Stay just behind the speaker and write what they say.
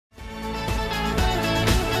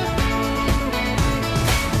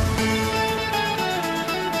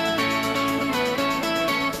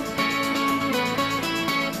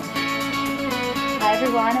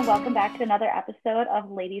welcome back to another episode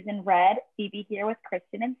of Ladies in Red. Phoebe here with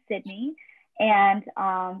Kristen and Sydney. And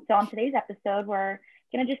so on today's episode, we're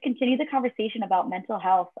going to just continue the conversation about mental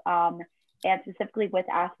health and specifically with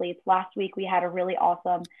athletes. Last week, we had a really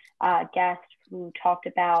awesome guest who talked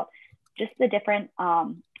about just the different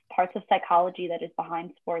parts of psychology that is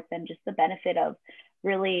behind sports and just the benefit of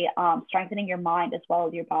really strengthening your mind as well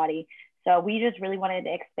as your body. So we just really wanted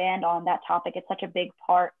to expand on that topic. It's such a big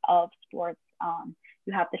part of sports.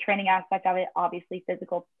 You have the training aspect of it, obviously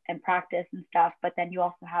physical and practice and stuff, but then you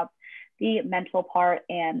also have the mental part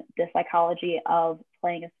and the psychology of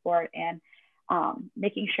playing a sport and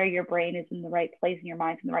making sure your brain is in the right place and your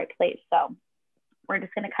mind's in the right place. So we're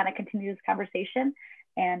just going to kind of continue this conversation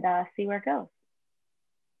and see where it goes.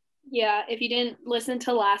 Yeah, if you didn't listen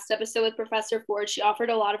to last episode with Professor Ford, she offered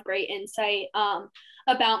a lot of great insight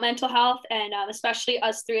about mental health and especially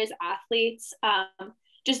us three as athletes,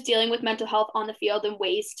 just dealing with mental health on the field and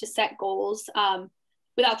ways to set goals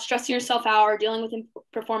without stressing yourself out or dealing with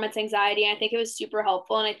performance anxiety. I think it was super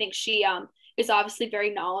helpful. And I think she is obviously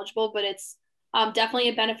very knowledgeable, but it's definitely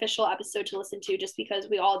a beneficial episode to listen to just because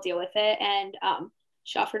we all deal with it. And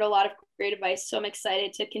she offered a lot of great advice. So I'm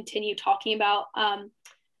excited to continue talking about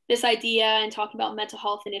this idea and talking about mental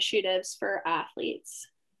health initiatives for athletes.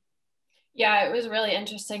 Yeah, it was really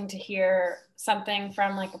interesting to hear something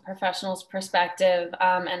from like a professional's perspective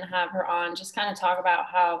and have her on just kind of talk about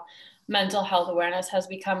how mental health awareness has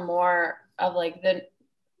become more of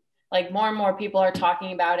more and more people are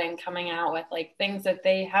talking about it and coming out with like things that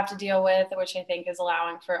they have to deal with, which I think is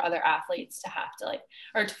allowing for other athletes to have to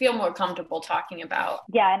or to feel more comfortable talking about.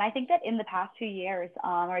 Yeah, and I think that in the past 2 years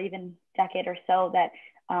or even decade or so that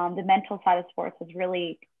the mental side of sports has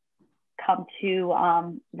really come to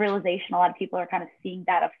realization. A lot of people are kind of seeing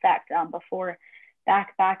that effect. Before,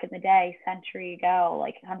 back in the day, century ago,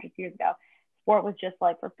 like hundreds of years ago, sport was just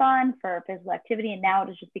like for fun, for physical activity, and now it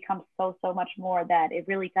has just become so much more that it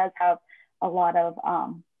really does have a lot of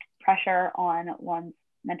pressure on one's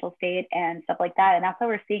mental state and stuff like that. And that's why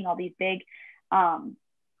we're seeing all these big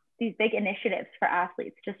initiatives for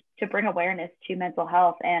athletes just to bring awareness to mental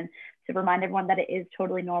health and to remind everyone that it is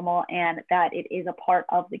totally normal and that it is a part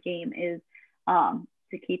of the game is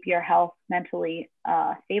to keep your health mentally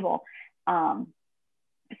stable.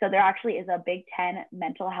 So there actually is a Big Ten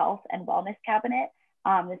mental health and wellness cabinet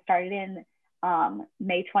that started in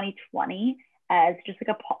May 2020 as just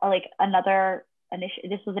like another initiative.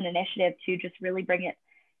 This was an initiative to just really bring it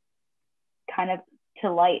kind of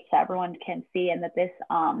to light so everyone can see, and that they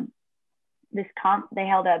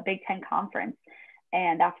held a Big Ten conference,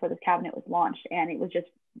 and that's where this cabinet was launched. And it was just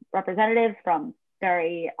representatives from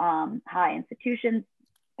very high institutions.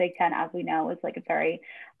 Big Ten, as we know, is like a very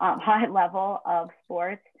high level of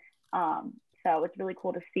sports. So it's really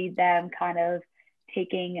cool to see them kind of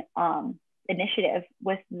taking initiative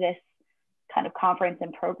with this kind of conference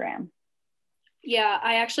and program. Yeah,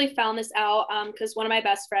 I actually found this out because one of my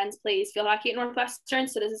best friends plays field hockey at Northwestern.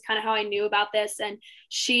 So this is kind of how I knew about this. And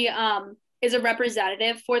she is a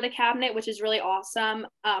representative for the cabinet, which is really awesome.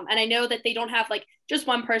 And I know that they don't have like just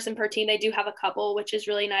one person per team. They do have a couple, which is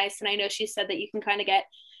really nice. And I know she said that you can kind of get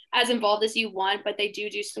as involved as you want, but they do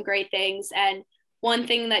some great things. And one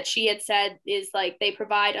thing that she had said is like they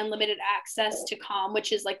provide unlimited access to Calm,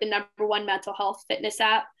 which is like the #1 mental health fitness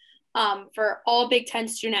app for all Big Ten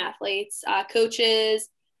student athletes, coaches,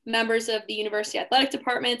 members of the university athletic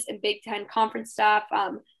departments, and Big Ten conference staff,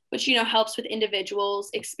 which, helps with individuals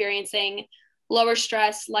experiencing lower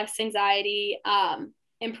stress, less anxiety,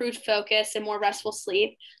 improved focus, and more restful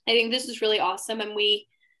sleep. I think this is really awesome. And we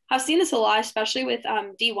have seen this a lot, especially with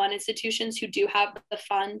D1 institutions who do have the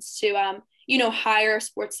funds to, hire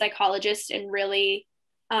sports psychologists and really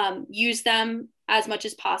use them as much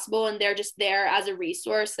as possible. And they're just there as a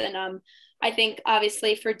resource. And I think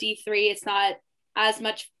obviously for D3, it's not as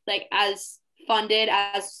much like as funded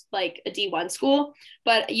as like a D1 school,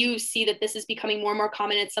 but you see that this is becoming more and more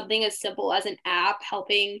common. It's something as simple as an app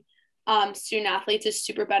helping student athletes is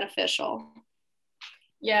super beneficial.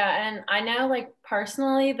 Yeah, and I know like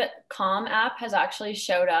personally the Calm app has actually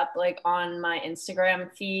showed up like on my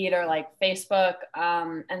Instagram feed or like Facebook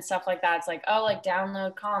and stuff like that. It's like, oh, like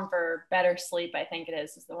download Calm for better sleep, I think it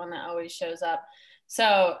is the one that always shows up.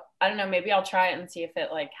 So I don't know, maybe I'll try it and see if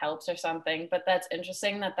it like helps or something. But that's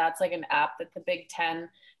interesting that that's like an app that the Big Ten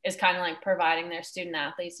is kind of like providing their student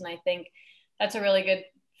athletes. And I think that's a really good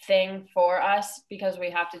thing for us because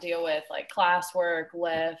we have to deal with like classwork,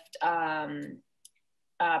 lift,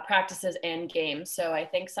 practices and games. So I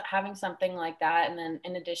think having something like that, and then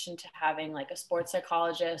in addition to having like a sports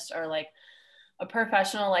psychologist or like a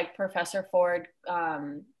professional like Professor Ford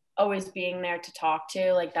always being there to talk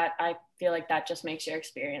to, like that, I feel like that just makes your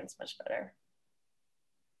experience much better.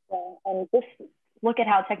 Yeah, and just look at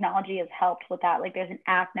how technology has helped with that. Like there's an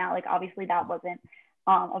app now, like obviously that wasn't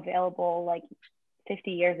available like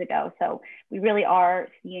 50 years ago. So we really are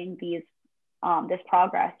seeing this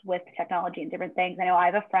progress with technology and different things. I know I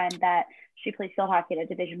have a friend that she plays field hockey at a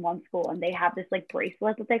Division I school, and they have this like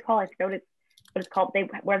bracelet that they call, I forget what it's called. They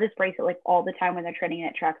wear this bracelet like all the time when they're training,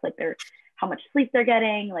 and it tracks like how much sleep they're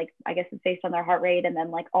getting. Like I guess it's based on their heart rate, and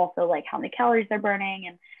then like also like how many calories they're burning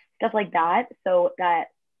and stuff like that. So that,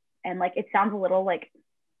 and like it sounds a little like,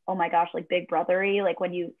 oh my gosh, like big brothery, like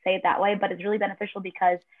when you say it that way, but it's really beneficial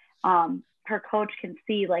because her coach can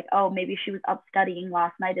see like, oh, maybe she was up studying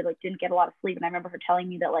last night and like didn't get a lot of sleep. And I remember her telling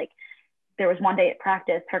me that like there was one day at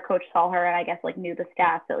practice, her coach saw her and I guess like knew the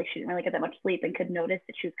stats that like she didn't really get that much sleep and could notice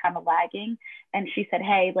that she was kind of lagging. And she said,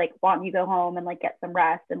 hey, like, why don't you go home and like get some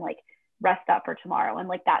rest and like rest up for tomorrow? And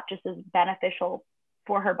like that just is beneficial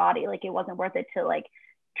for her body. Like it wasn't worth it to like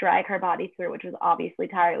drag her body through, which was obviously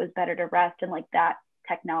tired. It was better to rest. And like that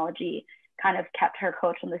technology kind of kept her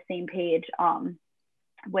coach on the same page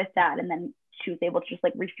with that. And then she was able to just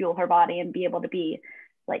like refuel her body and be able to be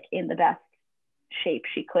like in the best shape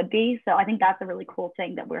she could be. So I think that's a really cool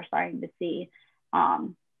thing that we're starting to see,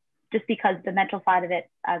 just because the mental side of it,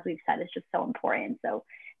 as we've said, is just so important. So,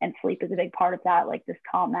 and sleep is a big part of that, like this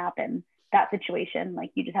Calm app and that situation.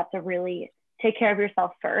 Like you just have to really take care of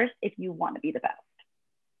yourself first if you want to be the best.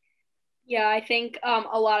 Yeah, I think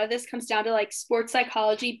a lot of this comes down to like sports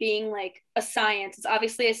psychology being like a science. It's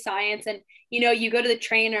obviously a science, and you go to the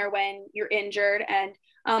trainer when you're injured. And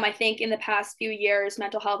I think in the past few years,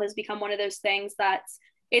 mental health has become one of those things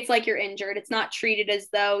it's like you're injured. It's not treated as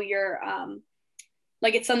though you're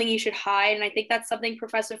like it's something you should hide. And I think that's something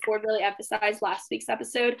Professor Ford really emphasized last week's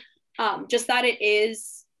episode, just that it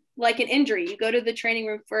is like an injury. You go to the training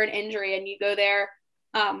room for an injury, and you go there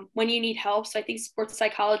when you need help. So I think sports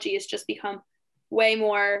psychology has just become way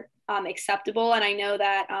more acceptable. And I know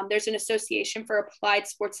that there's an association for applied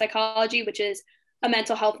sports psychology, which is a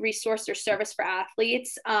mental health resource or service for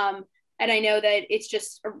athletes. And I know that it's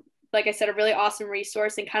just, like I said, a really awesome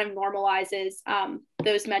resource and kind of normalizes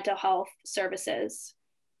those mental health services.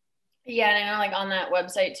 Yeah, and I know like on that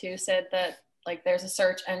website too said that like there's a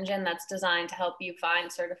search engine that's designed to help you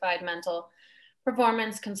find certified mental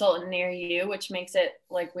performance consultant near you, which makes it,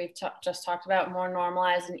 like we've just talked about, more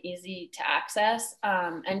normalized and easy to access.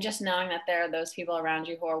 And just knowing that there are those people around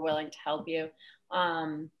you who are willing to help you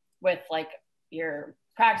with like your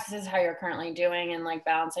practices, how you're currently doing, and like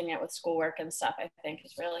balancing it with schoolwork and stuff, I think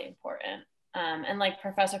is really important. And like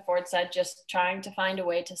Professor Ford said, just trying to find a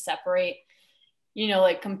way to separate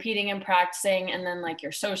like competing and practicing and then like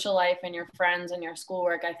your social life and your friends and your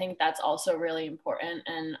schoolwork. I think that's also really important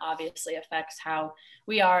and obviously affects how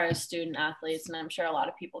we are as student athletes. And I'm sure a lot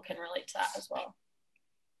of people can relate to that as well.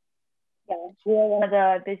 Yeah, we're one of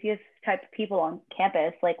the busiest type of people on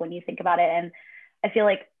campus, like when you think about it. And I feel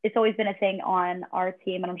like it's always been a thing on our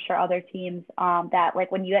team, and I'm sure other teams, that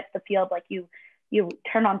like when you get to the field, like you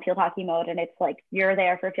turn on field hockey mode, and it's like you're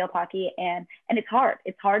there for field hockey, and it's hard.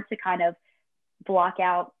 It's hard to kind of block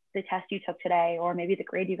out the test you took today, or maybe the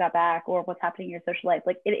grade you got back, or what's happening in your social life.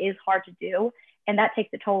 Like it is hard to do, and that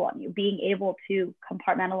takes a toll on you. Being able to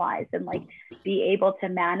compartmentalize and like be able to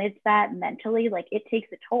manage that mentally, like it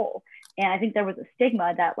takes a toll. And I think there was a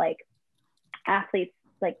stigma that like athletes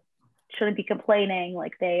like shouldn't be complaining,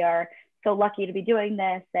 like they are so lucky to be doing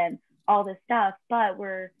this and all this stuff, but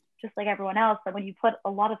we're just like everyone else. And when you put a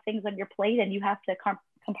lot of things on your plate and you have to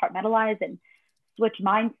compartmentalize and switch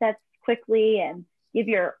mindsets quickly and give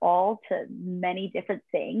your all to many different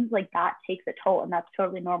things, like that takes a toll, and that's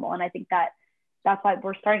totally normal. And I think that that's why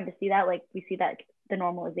we're starting to see that, like we see that the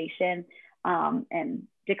normalization and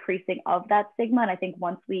decreasing of that stigma. And I think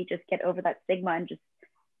once we just get over that stigma and just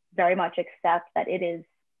very much accept that it is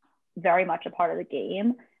very much a part of the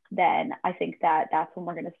game, then I think that that's when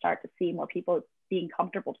we're going to start to see more people being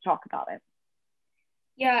comfortable to talk about it.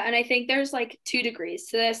 Yeah, and I think there's like 2 degrees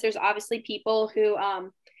to this. There's obviously people who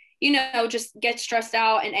just get stressed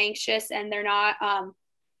out and anxious, and they're not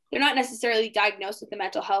necessarily diagnosed with a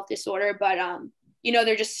mental health disorder, but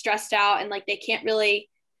they're just stressed out and like they can't really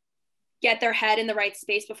get their head in the right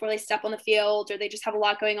space before they step on the field, or they just have a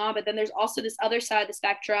lot going on. But then there's also this other side of the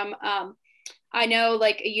spectrum. I know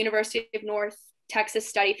like a University of North Texas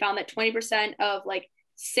study found that 20% of like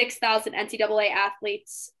 6,000 NCAA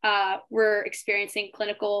athletes were experiencing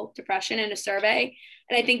clinical depression in a survey.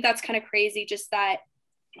 And I think that's kind of crazy, just that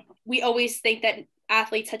we always think that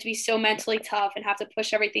athletes have to be so mentally tough and have to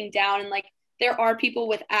push everything down. And like, there are people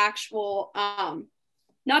with actual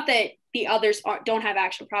not that the others don't have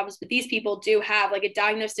actual problems, but these people do have like a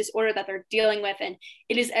diagnosed disorder that they're dealing with, and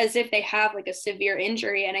it is as if they have like a severe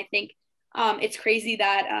injury. And I think it's crazy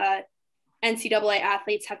that NCAA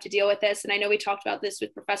athletes have to deal with this. And I know we talked about this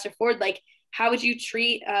with Professor Ford, like how would you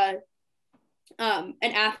treat an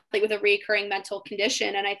athlete with a recurring mental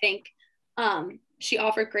condition? And I think she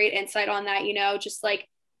offered great insight on that, you know, just like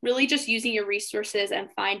really just using your resources and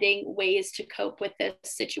finding ways to cope with this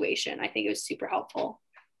situation. I think it was super helpful.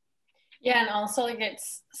 Yeah, and also like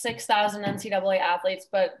it's 6,000 NCAA athletes,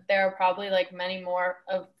 but there are probably like many more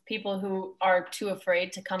of people who are too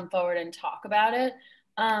afraid to come forward and talk about it,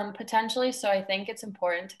 potentially. So I think it's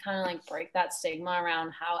important to kind of like break that stigma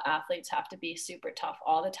around how athletes have to be super tough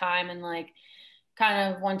all the time, and like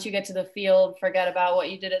kind of once you get to the field, forget about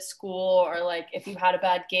what you did at school, or like if you had a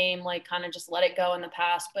bad game, like kind of just let it go in the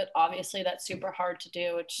past. But obviously that's super hard to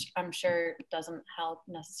do, which I'm sure doesn't help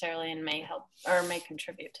necessarily and may help or may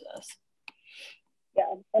contribute to this. Yeah,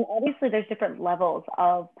 and obviously there's different levels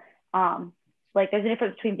of like there's a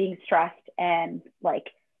difference between being stressed and like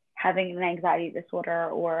having an anxiety disorder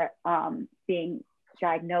or being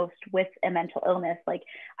diagnosed with a mental illness. Like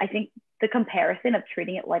I think the comparison of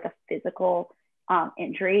treating it like a physical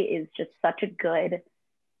injury is just such a good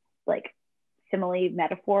like simile,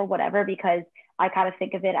 metaphor, whatever, because I kind of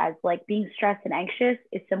think of it as like being stressed and anxious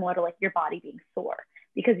is similar to like your body being sore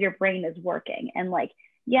because your brain is working. And like,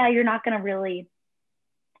 yeah, you're not going to really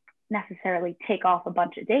necessarily take off a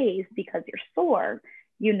bunch of days because you're sore.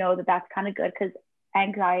 You know that that's kind of good because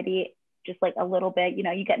anxiety, just like a little bit, you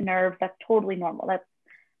know, you get nerves, that's totally normal. That's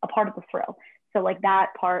a part of the thrill. So like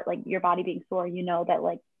that part, like your body being sore, you know that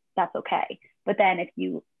like that's okay. But then if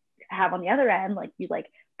you have on the other end, like you like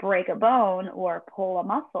break a bone or pull a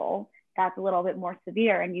muscle, that's a little bit more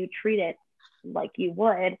severe, and you treat it like you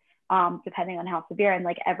would, depending on how severe. And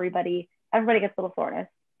like everybody gets a little soreness,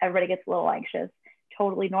 everybody gets a little anxious,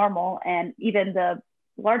 totally normal. And even the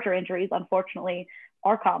larger injuries, unfortunately,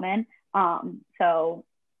 are common. So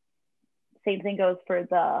same thing goes for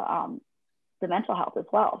the mental health as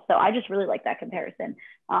well. So I just really like that comparison.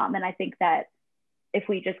 And I think that if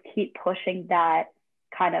we just keep pushing that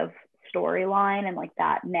kind of storyline and like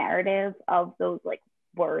that narrative of those like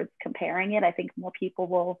words comparing it, I think more people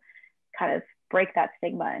will kind of break that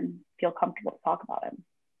stigma and feel comfortable to talk about it.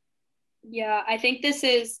 Yeah, I think this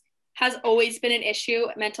has always been an issue,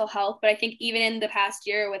 mental health, but I think even in the past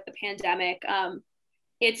year with the pandemic,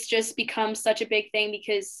 it's just become such a big thing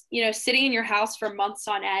because, you know, sitting in your house for months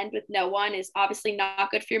on end with no one is obviously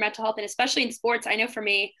not good for your mental health. And especially in sports, I know for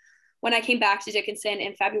me, when I came back to Dickinson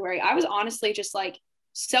in February, I was honestly just like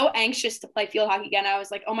so anxious to play field hockey again. I was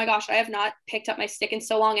like, oh my gosh, I have not picked up my stick in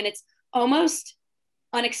so long. And it's almost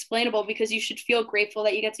unexplainable because you should feel grateful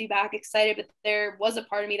that you get to be back, excited. But there was a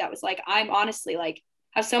part of me that was like, I'm honestly like,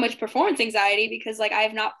 have so much performance anxiety because like I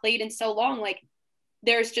have not played in so long. Like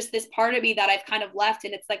there's just this part of me that I've kind of left,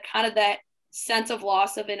 and it's like kind of that sense of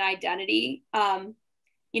loss of an identity.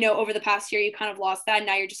 You know, over the past year, you kind of lost that, and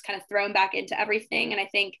now you're just kind of thrown back into everything. And I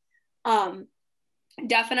think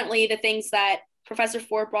definitely the things that Professor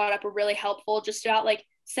Ford brought up were really helpful, just about like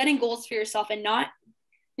setting goals for yourself, and not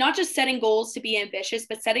just setting goals to be ambitious,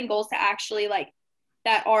 but setting goals to actually like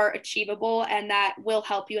that are achievable and that will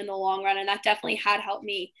help you in the long run. And that definitely had helped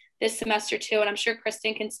me this semester too. And I'm sure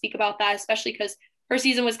Kristen can speak about that, especially because her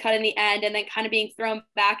season was cut in the end, and then kind of being thrown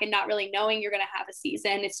back and not really knowing you're going to have a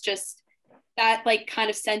season. It's just that like kind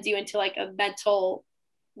of sends you into like a mental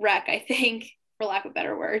wreck, I think, for lack of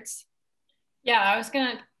better words. Yeah, I was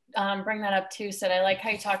going to bring that up too, Sid. I like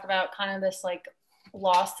how you talked about kind of this like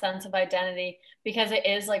lost sense of identity, because it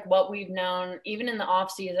is like what we've known even in the off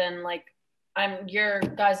season. Like your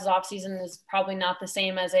guys' off season is probably not the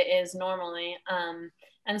same as it is normally.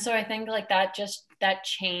 And so I think like that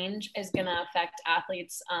change is going to affect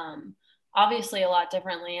athletes obviously a lot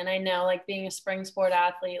differently. And I know like being a spring sport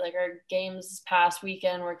athlete, like our games this past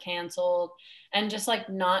weekend were canceled, and just like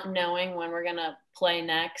not knowing when we're going to play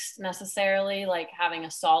next necessarily, like having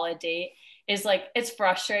a solid date is like, it's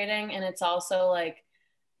frustrating. And it's also like,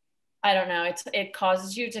 I don't know, it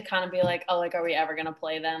causes you to kind of be like, oh, like, are we ever going to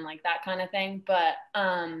play them? Like that kind of thing. But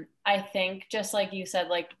I think just like you said,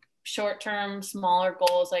 like short-term, smaller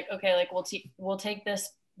goals, like, okay, like we'll take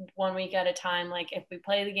this 1 week at a time. Like if we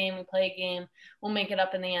play the game, we play a game, we'll make it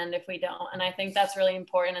up in the end if we don't. And I think that's really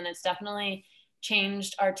important. And it's definitely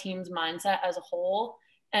changed our team's mindset as a whole.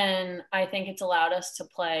 And I think it's allowed us to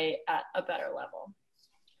play at a better level.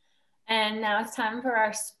 And now it's time for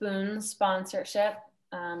our Spoon sponsorship.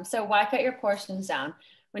 So why cut your portions down?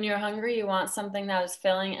 When you're hungry, you want something that is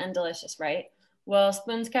filling and delicious, right? Well,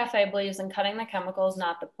 Spoon's Cafe believes in cutting the chemicals,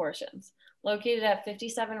 not the portions. Located at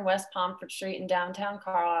 57 West Pomfret Street in downtown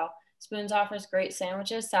Carlisle, Spoons offers great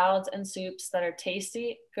sandwiches, salads, and soups that are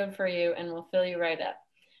tasty, good for you, and will fill you right up.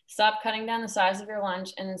 Stop cutting down the size of your lunch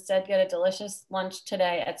and instead get a delicious lunch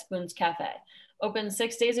today at Spoons Cafe. Open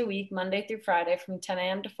 6 days a week, Monday through Friday from 10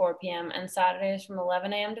 a.m. to 4 p.m. and Saturdays from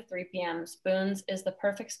 11 a.m. to 3 p.m. Spoons is the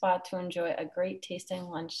perfect spot to enjoy a great tasting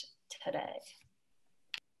lunch today.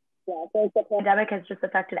 Yeah, I feel like the pandemic has just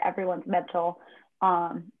affected everyone's mental,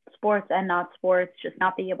 sports and not sports, just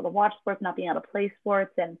not being able to watch sports, not being able to play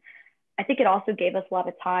sports. And I think it also gave us a lot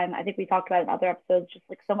of time. I think we talked about it in other episodes, just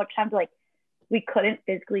like so much time to like, we couldn't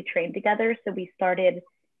physically train together. So we started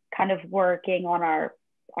kind of working on our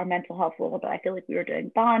mental health a little bit. I feel like we were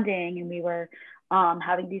doing bonding and we were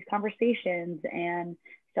having these conversations and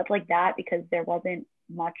stuff like that because there wasn't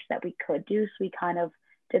much that we could do. So we kind of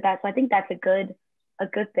did that. So I think that's a good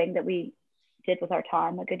thing that we did with our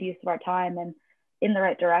time, a good use of our time and in the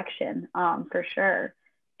right direction, for sure.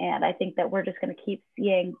 And I think that we're just going to keep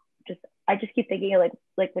seeing I just keep thinking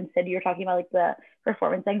like when Sid, you were talking about like the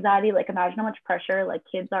performance anxiety, like imagine how much pressure like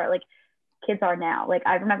kids are now. Like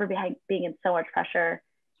I remember being in so much pressure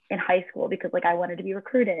in high school because like I wanted to be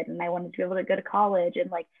recruited and I wanted to be able to go to college.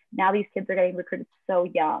 And like now these kids are getting recruited so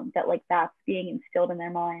young that like that's being instilled in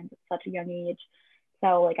their minds at such a young age.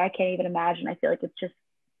 So like I can't even imagine. I feel like it's just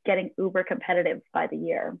getting uber competitive by the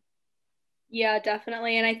year. Yeah,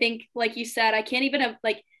 definitely. And I think, like you said, I can't even have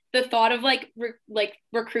like the thought of like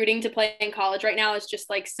recruiting to play in college right now is just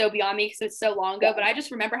like so beyond me because it's so long ago. But I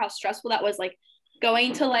just remember how stressful that was, like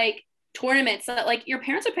going to like tournaments that like your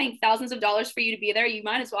parents are paying thousands of dollars for you to be there. You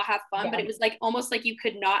might as well have fun. Yeah. But it was like almost like you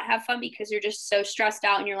could not have fun because you're just so stressed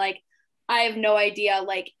out and you're like, I have no idea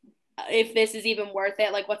like if this is even worth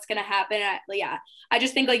it, like what's gonna happen. I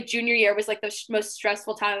just think like junior year was like the most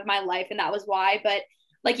stressful time of my life, and that was why. But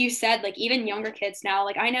like you said, like even younger kids now,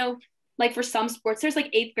 like I know like for some sports there's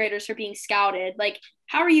like 8th graders who are being scouted. Like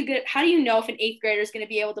how do you know if an 8th grader is going to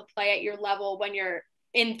be able to play at your level when you're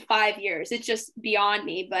in 5 years? It's just beyond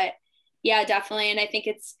me. But yeah, definitely. And I think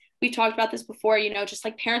we've talked about this before, you know, just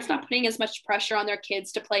like parents not putting as much pressure on their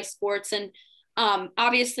kids to play sports. And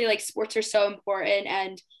obviously like sports are so important,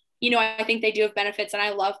 and you know, I think they do have benefits, and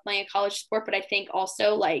I love playing a college sport, but I think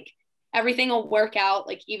also like everything will work out.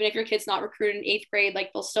 Like even if your kid's not recruited in 8th grade,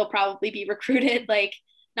 like they'll still probably be recruited. Like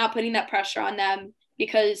not putting that pressure on them,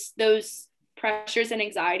 because those pressures and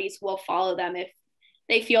anxieties will follow them. If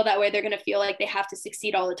they feel that way, they're going to feel like they have to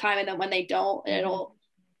succeed all the time. And then when they don't, it'll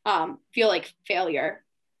feel like failure.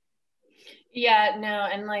 Yeah, no.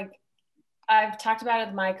 And like, I've talked about it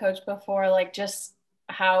with my coach before, like just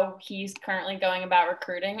how he's currently going about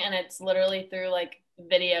recruiting. And it's literally through like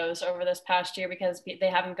videos over this past year because they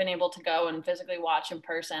haven't been able to go and physically watch in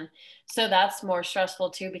person. So that's more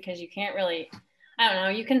stressful too, because you can't really, I don't know,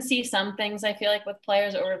 you can see some things I feel like with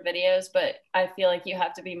players over videos, but I feel like you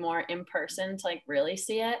have to be more in person to like really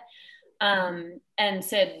see it. And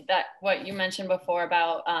Sid, that what you mentioned before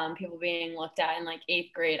about people being looked at in like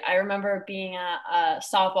 8th grade, I remember being at a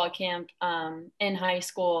softball camp in high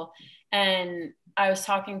school, and I was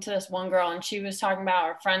talking to this one girl, and she was talking about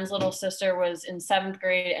her friend's little sister was in 7th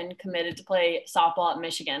grade and committed to play softball at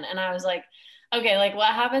Michigan. And I was like, okay, like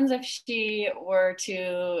what happens if she were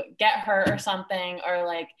to get hurt or something, or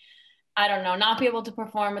like, I don't know, not be able to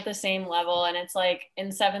perform at the same level. And it's like in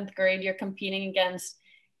 7th grade, you're competing against,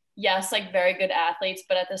 yes, like very good athletes,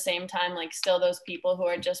 but at the same time, like still those people who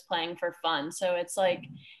are just playing for fun. So it's like,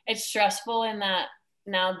 it's stressful in that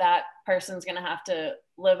now that person's going to have to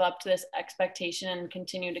live up to this expectation and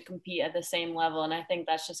continue to compete at the same level. And I think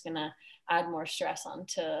that's just going to add more stress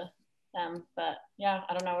onto them. But yeah,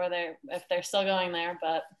 I don't know if they're still going there,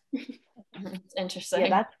 but it's interesting. Yeah,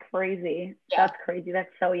 that's crazy. Yeah. That's crazy.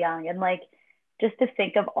 That's so young. And like, just to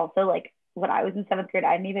think of also like when I was in 7th grade,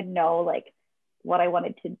 I didn't even know like what I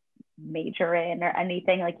wanted to major in or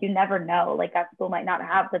anything. Like you never know, like that school might not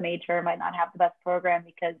have the major, might not have the best program,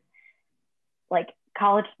 because like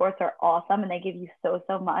college sports are awesome and they give you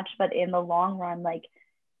so much, but in the long run, like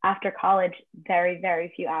after college, very,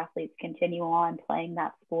 very few athletes continue on playing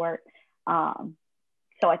that sport.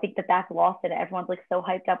 So I think that that's lost in it. Everyone's like so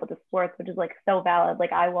hyped up with the sports, which is like so valid.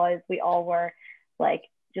 Like we all were, like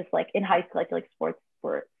just like in high school, I feel like sports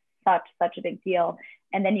were such a big deal.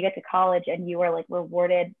 And then you get to college and you are like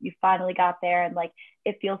rewarded, you finally got there, and like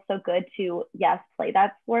it feels so good to, yes, play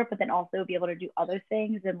that sport, but then also be able to do other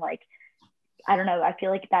things. And like I don't know, I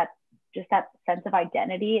feel like that just that sense of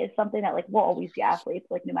identity is something that like we'll always be athletes,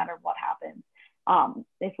 like no matter what happens.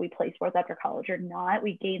 If we play sports after college or not,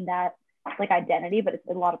 we gain that like identity, but it's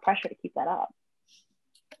a lot of pressure to keep that up.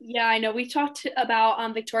 Yeah, I know. We talked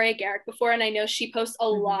about Victoria Garrick before, and I know she posts a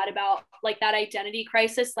lot about like that identity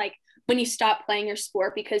crisis, like when you stop playing your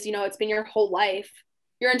sport because, you know, it's been your whole life,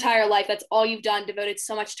 your entire life. That's all you've done, devoted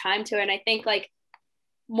so much time to it. And I think like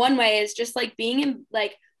one way is just like being in,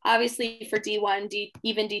 like, obviously for D1,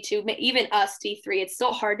 even D2, even us D3, it's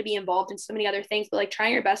still hard to be involved in so many other things, but like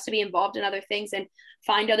trying your best to be involved in other things and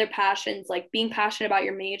find other passions, like being passionate about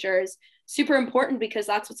your majors, super important because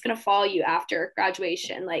that's what's going to follow you after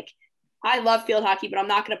graduation. Like I love field hockey, but I'm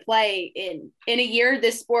not going to play in a year.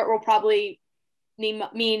 This sport will probably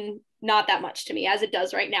mean not that much to me as it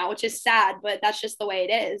does right now, which is sad, but that's just the way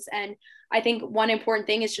it is. And I think one important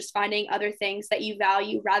thing is just finding other things that you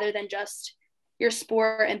value rather than just your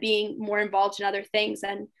sport and being more involved in other things.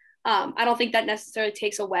 And I don't think that necessarily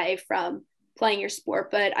takes away from playing your sport,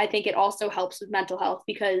 but I think it also helps with mental health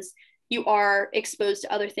because you are exposed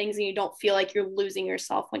to other things and you don't feel like you're losing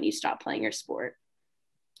yourself when you stop playing your sport.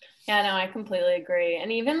 Yeah, no, I completely agree.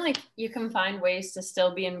 And even like you can find ways to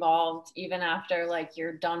still be involved even after like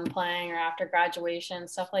you're done playing or after graduation,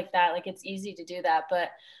 stuff like that. Like it's easy to do that.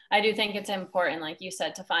 But I do think it's important, like you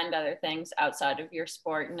said, to find other things outside of your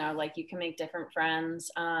sport, you know, like you can make different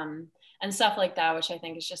friends and stuff like that, which I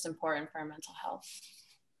think is just important for our mental health.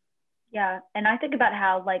 Yeah. And I think about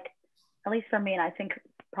how, like, at least for me, and I think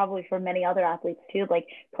probably for many other athletes too, like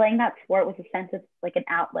playing that sport was a sense of like an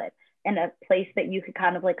outlet and a place that you could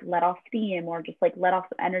kind of like let off steam or just like let off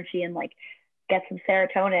some energy and like get some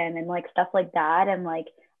serotonin and like stuff like that. And like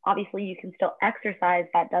obviously you can still exercise,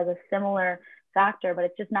 that does a similar factor, but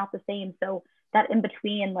it's just not the same. So that in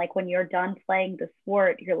between, like when you're done playing the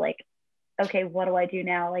sport, you're like, okay, what do I do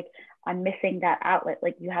now? Like I'm missing that outlet.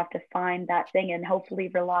 Like you have to find that thing and hopefully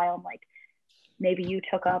rely on, like, maybe you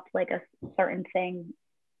took up like a certain thing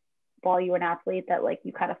while you were an athlete that like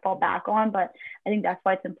you kind of fall back on. But I think that's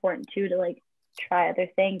why it's important too to like try other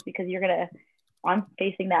things, because I'm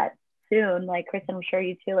facing that soon. Like Kristen, I'm sure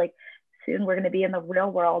you too, like soon we're going to be in the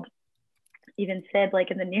real world. Even Sid, like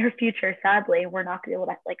in the near future, sadly, we're not going to be able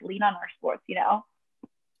to like lean on our sports, you know?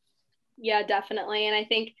 Yeah, definitely. And I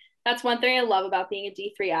think that's one thing I love about being a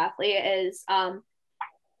D3 athlete is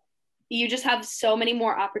you just have so many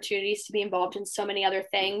more opportunities to be involved in so many other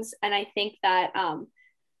things. And I think that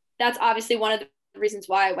that's obviously one of the reasons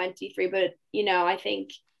why I went D3, but, you know, I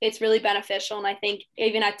think it's really beneficial. And I think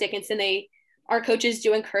even at Dickinson, our coaches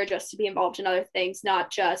do encourage us to be involved in other things,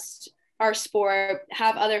 not just our sport,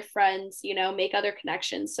 have other friends, you know, make other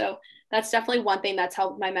connections. So that's definitely one thing that's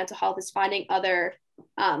helped my mental health is finding other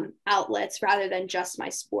outlets rather than just my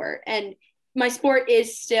sport. And my sport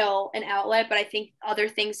is still an outlet, but I think other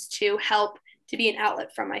things too help to be an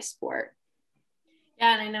outlet from my sport.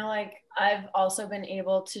 Yeah, and I know like I've also been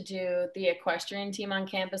able to do the equestrian team on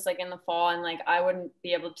campus like in the fall, and like I wouldn't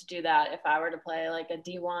be able to do that if I were to play like a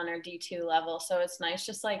D1 or D2 level. So it's nice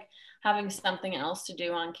just like having something else to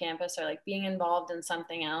do on campus or like being involved in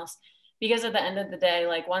something else, because at the end of the day,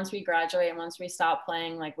 like once we graduate and once we stop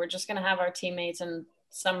playing, like we're just going to have our teammates and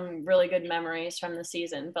some really good memories from the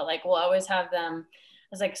season, but like we'll always have them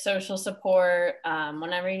as like social support.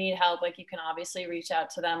 Whenever you need help, like you can obviously reach out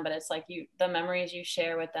to them, but it's like the memories you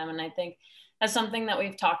share with them. And I think that's something that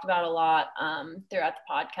we've talked about a lot throughout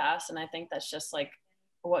the podcast. And I think that's just like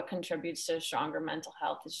what contributes to stronger mental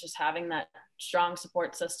health is just having that strong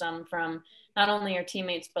support system from not only your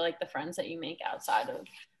teammates, but like the friends that you make outside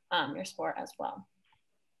of your sport as well.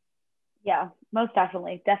 Yeah, most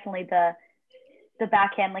definitely. Definitely the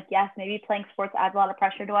backhand, like, yes, maybe playing sports adds a lot of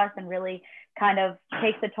pressure to us and really kind of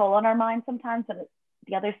takes a toll on our minds sometimes. But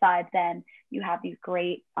the other side, then you have these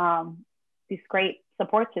great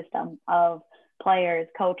support system of players,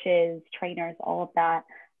 coaches, trainers, all of that,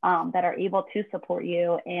 that are able to support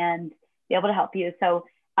you and be able to help you. So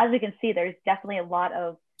as we can see, there's definitely a lot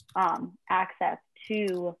of access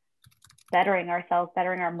to bettering ourselves,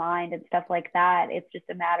 bettering our mind and stuff like that. It's just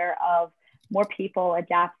a matter of more people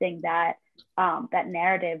adapting that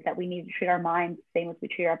narrative that we need to treat our minds the same as we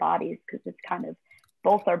treat our bodies, because it's kind of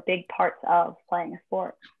both are big parts of playing a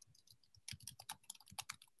sport.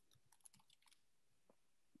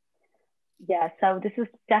 Yeah, so this is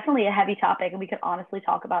definitely a heavy topic and we could honestly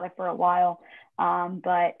talk about it for a while,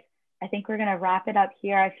 but I think we're going to wrap it up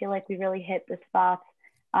here. I feel like we really hit the spots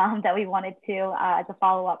that we wanted to as a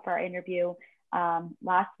follow-up for our interview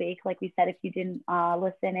last week. Like we said, if you didn't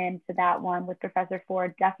listen in to that one with Professor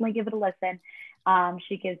Ford, definitely give it a listen.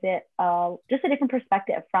 She gives it just a different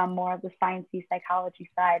perspective from more of the sciencey psychology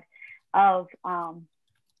side of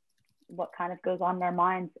what kind of goes on in our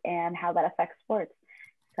minds and how that affects sports.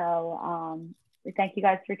 So we thank you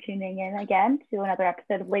guys for tuning in again to another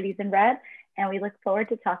episode of Ladies in Red, and we look forward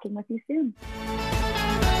to talking with you soon.